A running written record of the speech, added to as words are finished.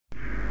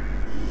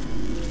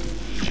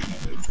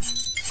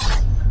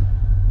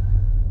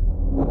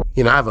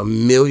You know, I have a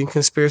million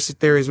conspiracy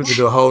theories. We could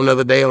do a whole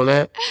nother day on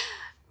that.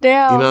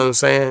 Damn. You know what I'm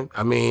saying?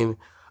 I mean,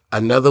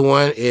 another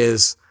one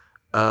is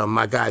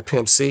my guy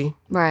Pimp C.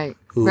 Right.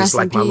 Who is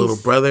like my little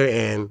brother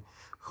and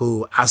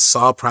who I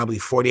saw probably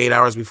 48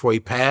 hours before he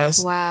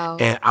passed. Wow.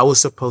 And I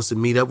was supposed to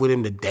meet up with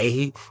him the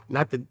day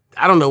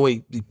I don't know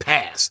when he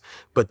passed,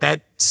 but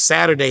that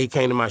Saturday he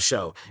came to my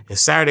show. And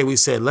Saturday we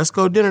said, let's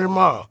go to dinner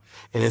tomorrow.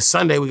 And then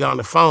Sunday we got on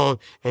the phone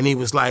and he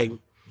was like,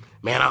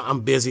 man, I'm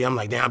busy. I'm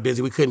like, damn, I'm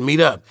busy. We couldn't meet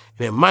up.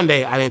 And then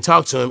Monday I didn't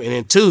talk to him. And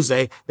then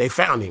Tuesday they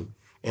found him.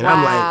 And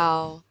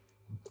wow.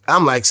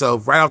 I'm like, so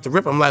right off the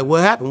rip, I'm like,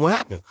 what happened? What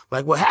happened?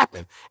 Like, what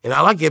happened? And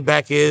all I get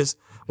back is,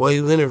 well, he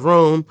was in his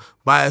room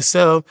by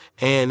himself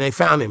and they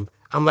found him.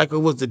 I'm like,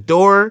 was the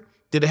door,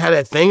 did it have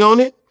that thing on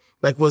it?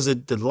 Like, was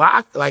it the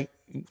lock? Like,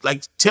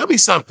 tell me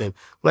something.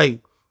 Like,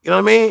 you know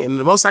what I mean? And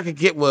the most I could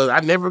get was, I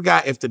never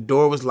got if the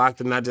door was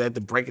locked or not, I just had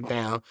to break it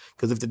down.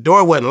 Because if the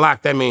door wasn't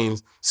locked, that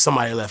means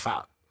somebody left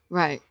out.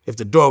 Right. If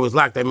the door was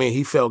locked, that means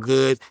he felt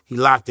good, he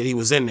locked it, he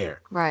was in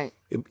there. Right.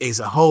 It's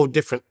a whole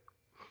different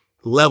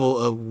level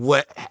of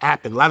what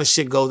happened. A lot of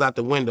shit goes out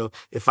the window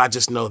if I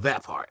just know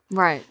that part.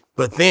 Right.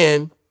 But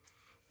then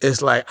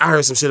it's like I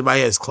heard some shit about he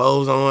had his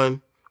clothes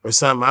on or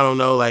something. I don't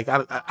know. Like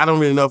I don't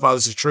really know if all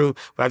this is true,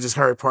 but I just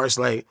heard parts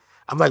like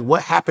I'm like,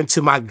 what happened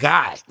to my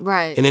guy?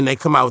 Right. And then they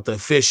come out with the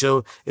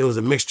official. It was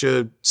a mixture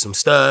of some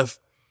stuff,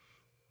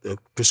 the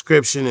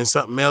prescription and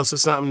something else or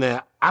something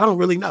that I don't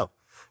really know.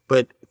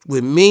 But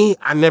with me,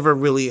 I never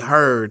really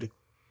heard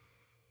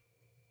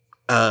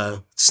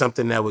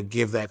something that would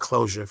give that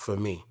closure for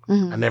me.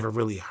 I never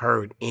really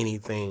heard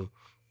anything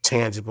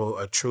tangible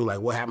or true, like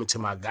what happened to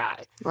my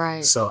guy.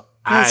 Right. So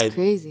that's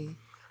crazy.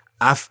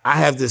 I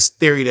have this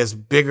theory that's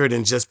bigger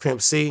than just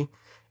Pimp C,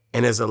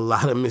 and there's a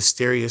lot of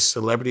mysterious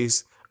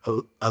celebrities,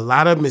 a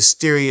lot of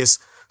mysterious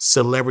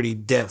celebrity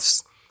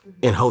deaths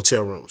in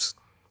hotel rooms.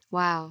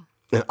 Wow.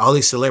 And all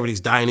these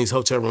celebrities die in these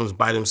hotel rooms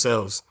by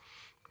themselves.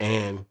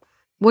 And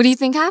what do you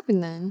think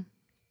happened then?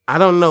 I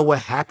don't know what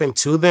happened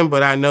to them,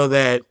 but I know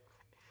that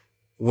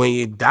when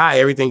you die,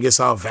 everything gets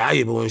all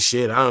valuable and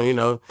shit. I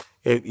don't,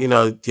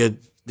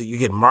 you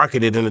get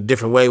marketed in a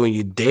different way when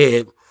you're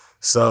dead.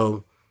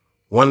 So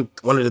one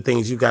of the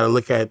things you got to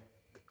look at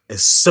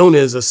as soon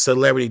as a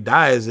celebrity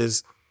dies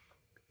is,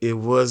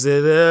 was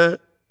it a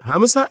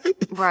homicide?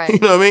 Right. You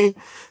know what I mean?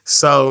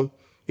 So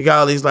you got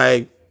all these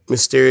like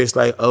mysterious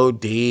like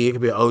OD. It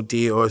could be an OD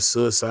or a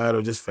suicide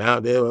or just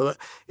found dead.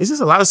 It's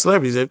just a lot of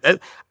celebrities.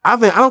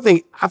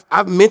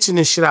 I've mentioned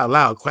this shit out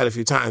loud quite a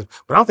few times,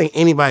 but I don't think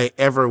anybody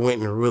ever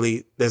went and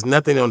really, there's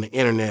nothing on the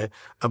internet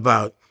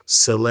about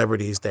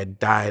celebrities that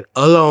died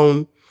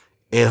alone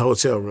in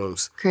hotel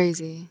rooms.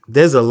 Crazy.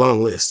 There's a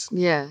long list.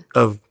 Yeah.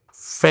 Of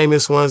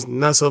famous ones,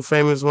 not so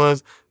famous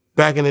ones.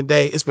 Back in the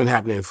day, it's been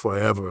happening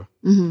forever.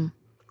 Mm-hmm.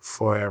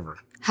 Forever.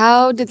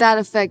 How did that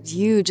affect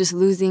you, just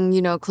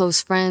losing,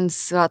 close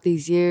friends throughout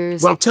these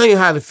years? Well, I'm telling you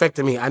how it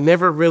affected me. I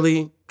never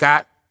really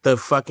got the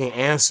fucking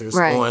answers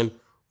on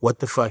what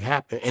the fuck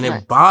happened. And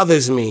it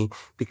bothers me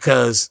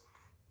because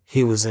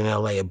he was in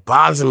LA. It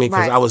bothers me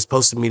because I was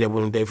supposed to meet up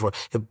with him the day before.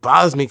 It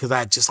bothers me because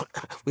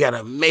we had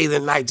an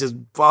amazing night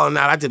just balling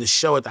out. I did a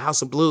show at the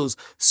House of Blues,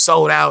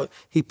 sold out.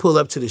 He pulled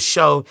up to the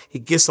show. He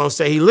gets on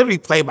stage. He literally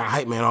played my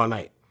hype man all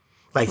night.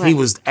 Like he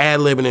was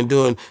ad-libbing and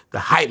doing the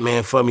hype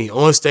man for me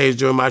on stage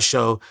during my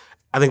show.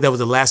 I think that was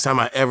the last time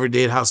I ever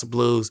did House of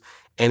Blues.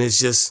 And it's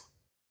just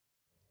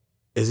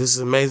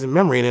an amazing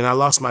memory. And then I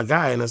lost my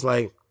guy. And it's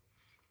like,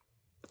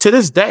 to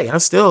this day, I'm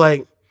still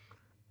like,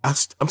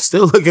 I'm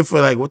still looking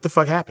for like, what the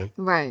fuck happened?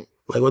 Right.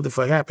 Like, what the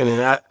fuck happened?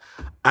 And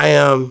I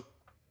am,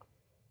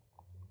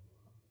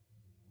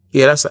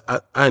 yeah,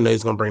 I know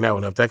he's gonna bring that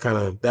one up.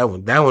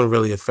 That one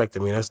really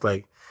affected me. That's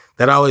like,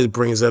 that always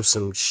brings up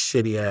some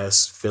shitty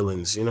ass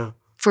feelings,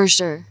 For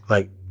sure.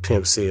 Like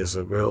Pimp C is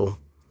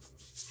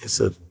it's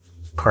a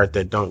part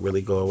that don't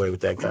really go away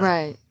with that guy.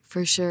 Right,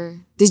 for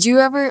sure. Did you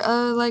ever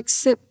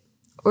sip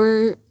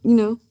or,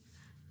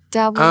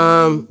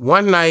 dabble?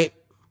 One night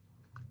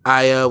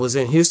I was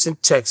in Houston,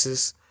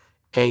 Texas,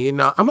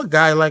 and I'm a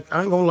guy like,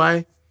 I ain't gonna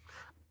lie,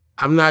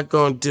 I'm not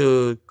gonna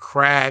do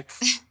crack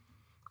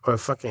or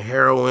fucking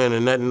heroin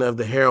or nothing of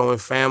the heroin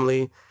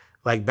family.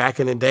 Like back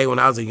in the day when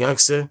I was a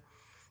youngster,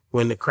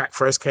 when the crack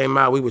first came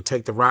out, we would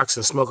take the rocks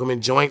and smoke them in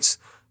joints.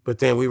 But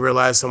then we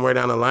realized somewhere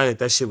down the line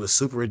that shit was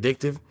super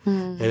addictive.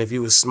 And if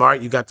you was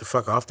smart, you got the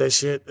fuck off that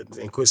shit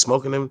and quit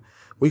smoking them.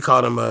 We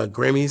called them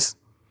Grimmies.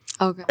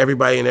 Okay.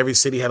 Everybody in every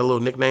city had a little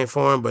nickname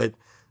for them. But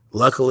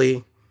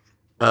luckily,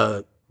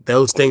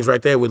 those things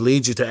right there would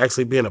lead you to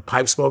actually being a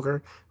pipe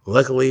smoker.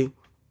 Luckily,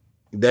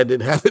 that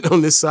didn't happen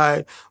on this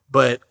side.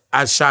 But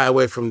I shy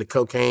away from the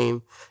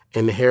cocaine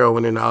and the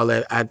heroin and all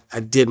that. I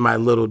did my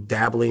little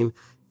dabbling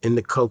in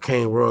the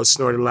cocaine world,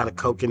 snorted a lot of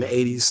coke in the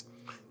 80s,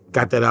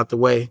 got that out the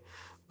way.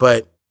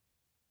 But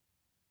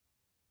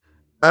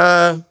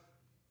I'm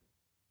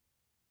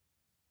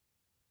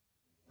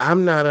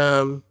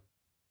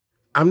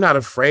not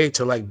afraid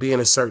to like be in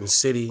a certain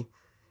city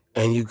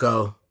and you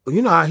go,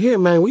 you know, out here,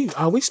 man,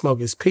 all we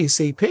smoke is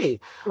PCP.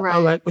 Right.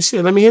 I'm like, well,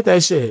 shit, let me hit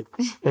that shit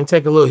and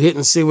take a little hit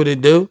and see what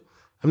it do.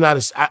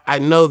 I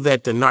know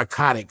that the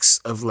narcotics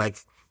of like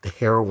the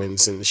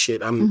heroines and the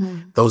shit,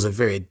 those are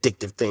very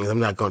addictive things. I'm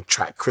not going to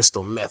try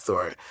crystal meth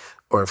or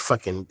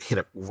fucking hit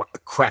a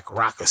crack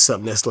rock or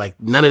something. That's like,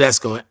 none of that's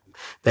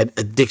that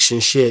addiction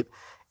shit.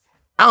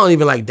 I don't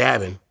even like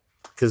dabbing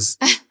because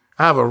I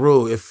have a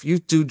rule. If you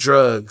do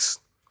drugs,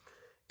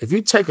 if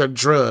you take a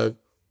drug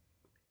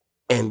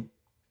and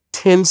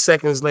 10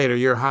 seconds later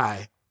you're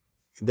high,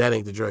 that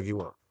ain't the drug you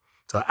want.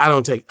 So I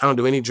don't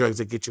do any drugs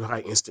that get you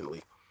high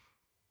instantly.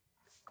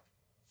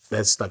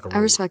 That's like a rule.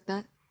 I respect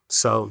that.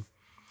 So,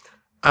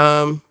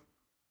 I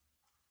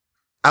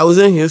was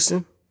in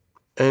Houston,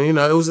 and you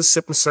know it was a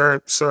sip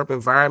and syrup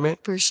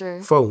environment. For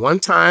sure. For one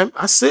time,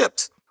 I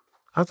sipped.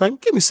 I was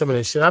like, "Give me some of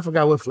this shit." I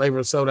forgot what flavor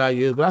of soda I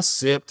used, but I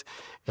sipped,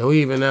 and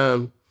we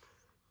even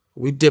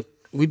we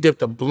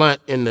dipped a blunt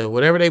in the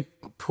whatever they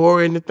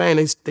pour in the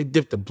thing. They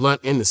dipped the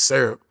blunt in the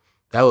syrup.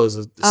 That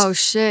was oh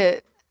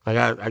shit. Like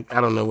I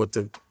don't know what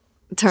the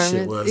term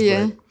shit was.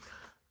 Yeah.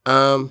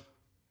 But,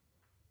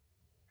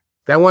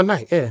 that one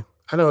night, yeah.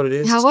 I know what it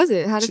is. How was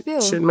it? How'd it feel?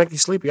 Shouldn't make you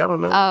sleepy. I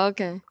don't know. Oh,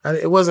 okay.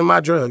 It wasn't my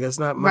drug. It's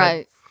not my.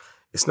 Right.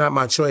 It's not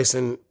my choice.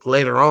 And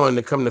later on,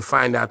 to come to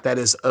find out that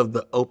is of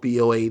the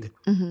opioid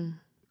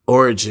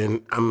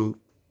origin. I'm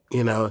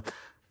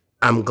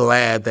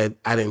glad that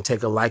I didn't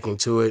take a liking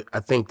to it. I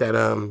think that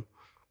I'm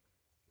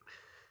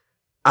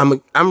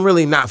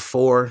really not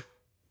for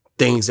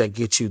things that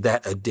get you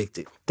that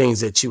addicted.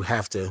 Things that you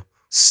have to.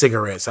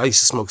 Cigarettes. I used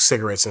to smoke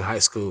cigarettes in high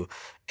school.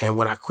 And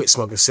when I quit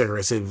smoking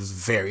cigarettes, it was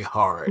very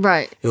hard.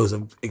 Right. It was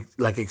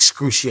like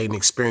excruciating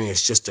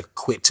experience just to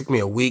quit. It took me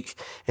a week.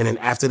 And then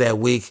after that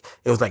week,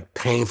 it was like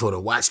painful to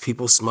watch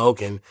people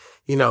smoke. And,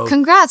 you know.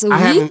 Congrats. A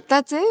week?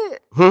 That's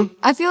it?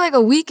 I feel like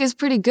a week is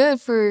pretty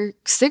good for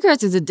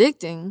cigarettes is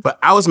addicting. But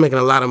I was making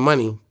a lot of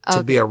money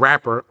to be a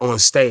rapper on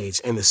stage.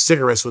 And the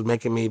cigarettes was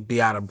making me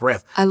be out of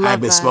breath. I love that.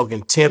 I've been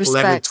smoking 10th,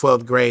 11th,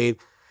 12th grade.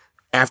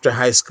 After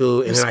high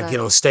school, and then I get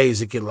on stage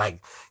to get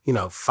like,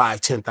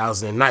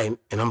 5,000-10,000 a night,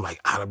 and I'm like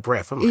out of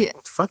breath. I'm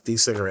like, fuck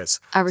these cigarettes.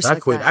 I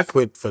respect that. I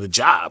quit for the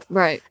job.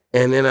 Right.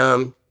 And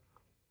then,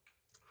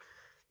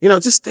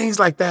 just things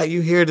like that. You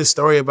hear the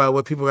story about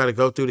what people got to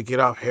go through to get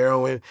off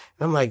heroin. And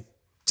I'm like,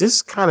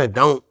 just kind of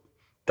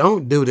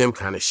don't do them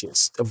kind of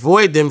shits.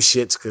 Avoid them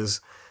shits because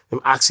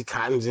them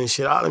Oxycontins and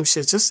shit, all them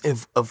shits. Just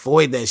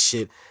avoid that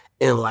shit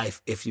in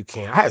life if you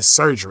can. I had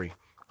surgery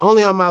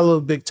only on my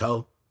little big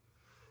toe,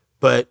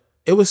 but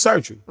it was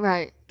surgery.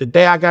 Right. The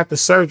day I got the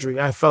surgery,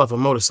 I fell off a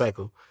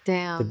motorcycle.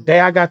 Damn. The day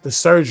I got the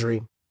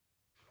surgery,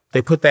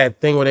 they put that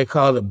thing where they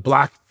call it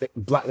block.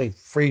 They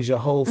freeze your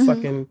whole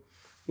fucking,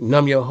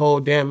 numb your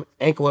whole damn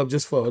ankle up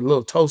just for a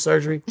little toe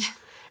surgery.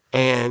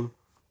 And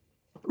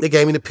they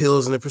gave me the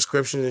pills and the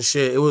prescriptions and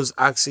shit. It was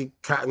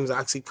Oxycontins,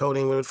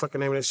 oxycodone, whatever the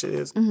fucking name of that shit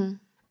is.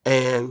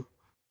 And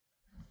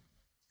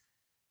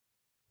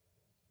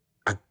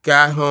I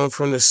got home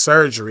from the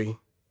surgery.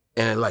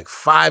 And at like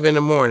 5 in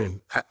the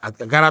morning, I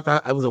got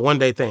out. It was a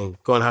one-day thing.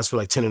 Go in the hospital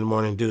like 10 in the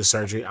morning, do the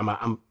surgery.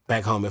 I'm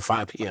back home at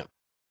 5 p.m.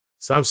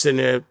 So I'm sitting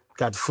there,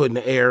 got the foot in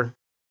the air,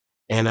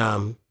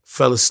 and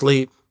fell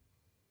asleep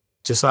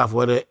just off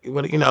I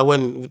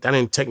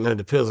didn't take none of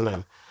the pills or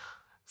nothing.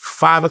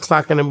 5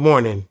 o'clock in the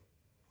morning,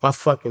 my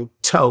fucking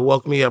toe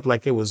woke me up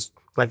like it was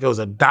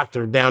a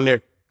doctor down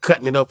there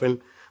cutting it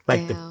open.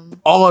 Like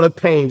all the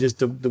pain, just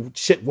the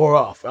shit wore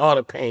off. All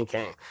the pain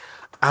came.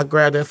 I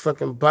grabbed that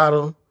fucking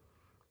bottle.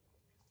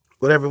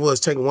 Whatever it was,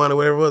 taking one or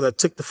whatever it was, I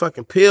took the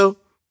fucking pill.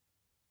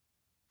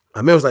 I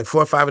remember it was like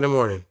 4 or 5 in the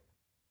morning.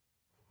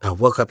 I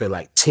woke up at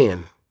like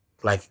 10.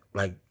 Like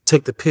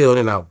took the pill,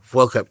 and I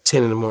woke up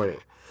 10 in the morning.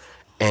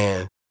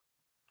 And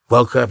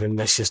woke up and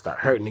that shit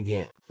started hurting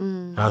again.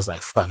 I was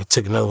like, fuck, I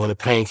took another one of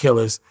the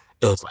painkillers.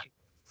 It was like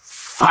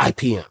 5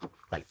 p.m.,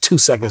 like 2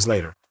 seconds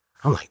later.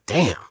 I'm like,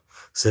 damn.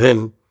 So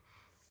then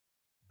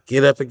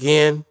get up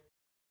again.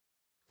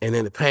 And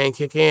then the pain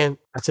kick in.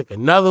 I took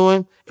another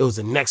one. It was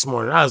the next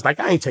morning. I was like,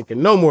 I ain't taking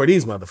no more of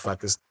these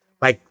motherfuckers.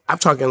 Like, I'm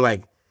talking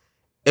like,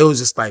 it was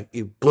just like,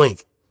 you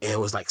blink. And it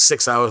was like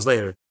 6 hours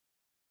later.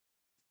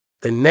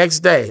 The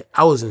next day,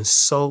 I was in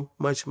so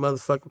much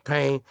motherfucking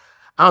pain.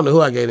 I don't know who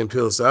I gave them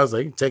pills to. I was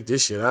like, you can take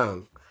this shit.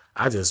 That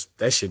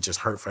shit just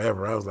hurt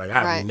forever. I was like,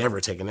 I've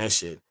never taken that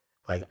shit.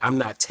 Like, I'm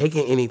not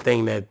taking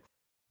anything that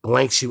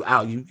blanks you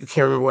out. You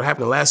can't remember what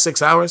happened the last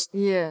 6 hours?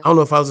 Yeah. I don't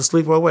know if I was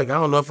asleep or awake. I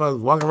don't know if I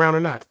was walking around or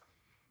not.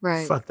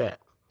 Right. Fuck that.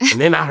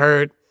 And then I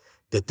heard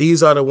that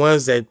these are the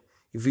ones that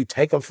if you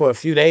take them for a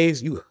few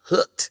days, you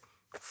hooked.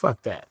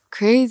 Fuck that.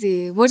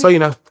 Crazy.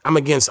 I'm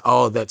against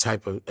all that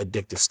type of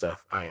addictive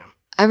stuff. I am.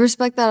 I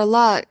respect that a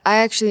lot. I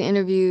actually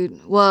interviewed,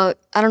 I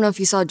don't know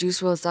if you saw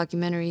Juice WRLD's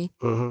documentary.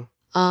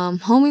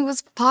 Homie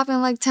was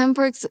popping like 10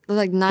 perks,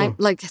 like 9,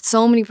 like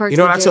so many perks. You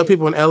know what I tell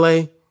people in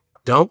LA?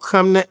 Don't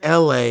come to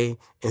LA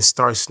and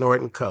start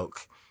snorting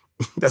coke.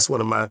 That's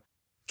one of my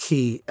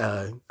key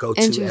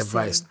go-to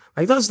advice.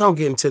 Like, don't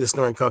get into the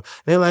snorting coke.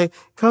 They're like,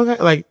 coke,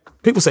 like,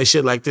 people say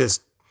shit like this.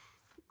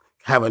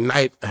 have a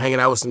night hanging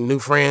out with some new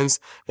friends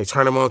and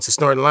turn them on to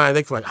snorting lines,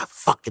 they feel like, I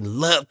fucking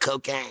love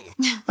cocaine.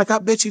 Like, I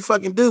bet you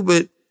fucking do,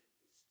 but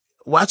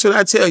watch what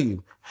I tell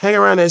you. Hang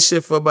around that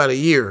shit for about a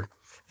year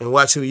and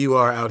watch who you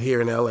are out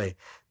here in LA.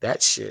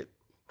 That shit,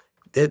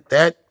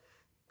 that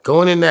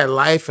going in that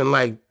life and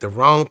like the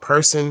wrong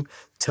person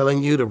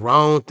telling you the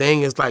wrong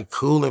thing is like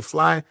cool and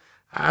fly.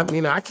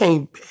 I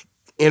can't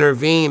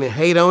intervene and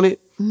hate on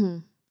it. Mm-hmm.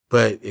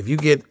 But if you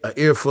get an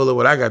earful of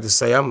what I got to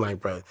say, I'm like,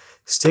 bro,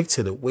 stick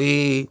to the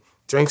weed,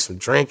 drink some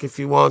drink if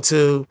you want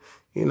to,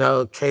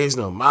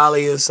 occasional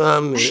Molly or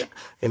something.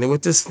 And then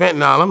with this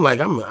fentanyl, I'm like,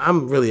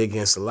 I'm really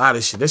against a lot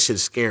of shit. This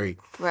shit's scary.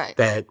 Right.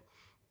 That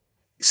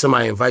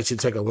somebody invites you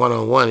to take a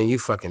one-on-one and you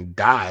fucking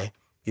die.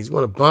 You just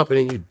want to bump it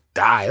and you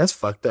die. That's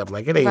fucked up.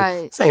 Like,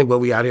 this ain't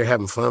what we out here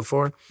having fun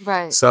for.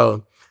 Right.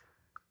 So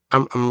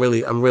I'm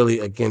really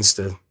against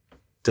the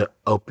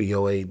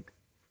opioid.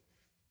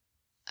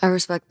 I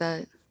respect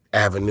that.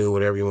 Avenue,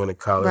 whatever you want to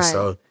call it. Right.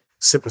 So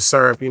sipping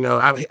syrup,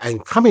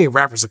 how many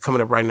rappers are coming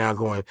up right now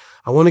going,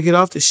 I want to get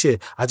off this shit.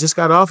 I just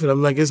got off it.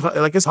 I'm like,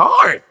 it's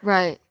hard.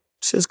 Right.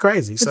 Shit's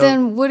crazy. But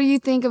then what do you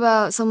think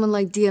about someone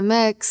like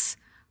DMX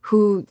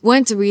who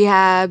went to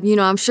rehab?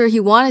 I'm sure he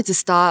wanted to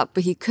stop,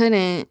 but he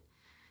couldn't.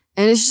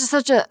 And it's just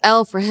such a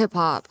L for hip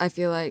hop, I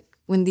feel like,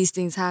 when these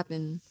things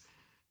happen.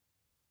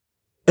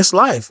 It's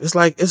life. It's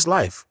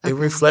life. Okay. It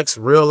reflects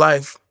real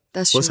life.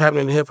 That's true. What's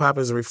happening in hip hop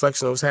is a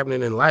reflection of what's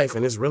happening in life,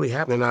 and it's really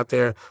happening out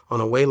there on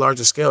a way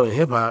larger scale than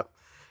hip hop.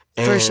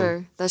 For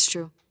sure, that's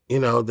true.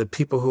 The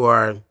people who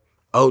are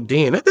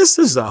ODing, this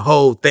is a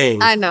whole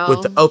thing. I know.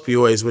 With the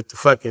opioids, with the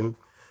fucking,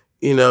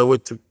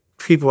 with the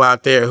people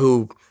out there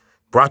who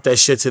brought that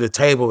shit to the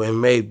table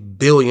and made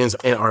billions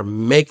and are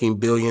making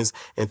billions,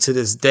 and to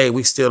this day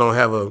we still don't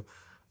have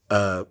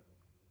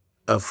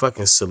a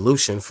fucking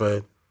solution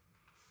for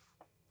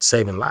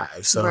saving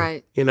lives. So,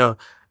 right.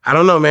 I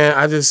don't know, man.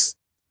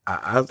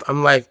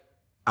 I'm like,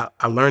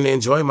 I learned to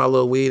enjoy my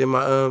little weed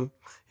and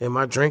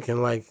my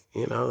drinking. Like,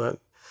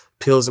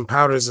 pills and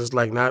powders is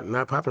like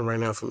not popping right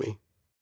now for me.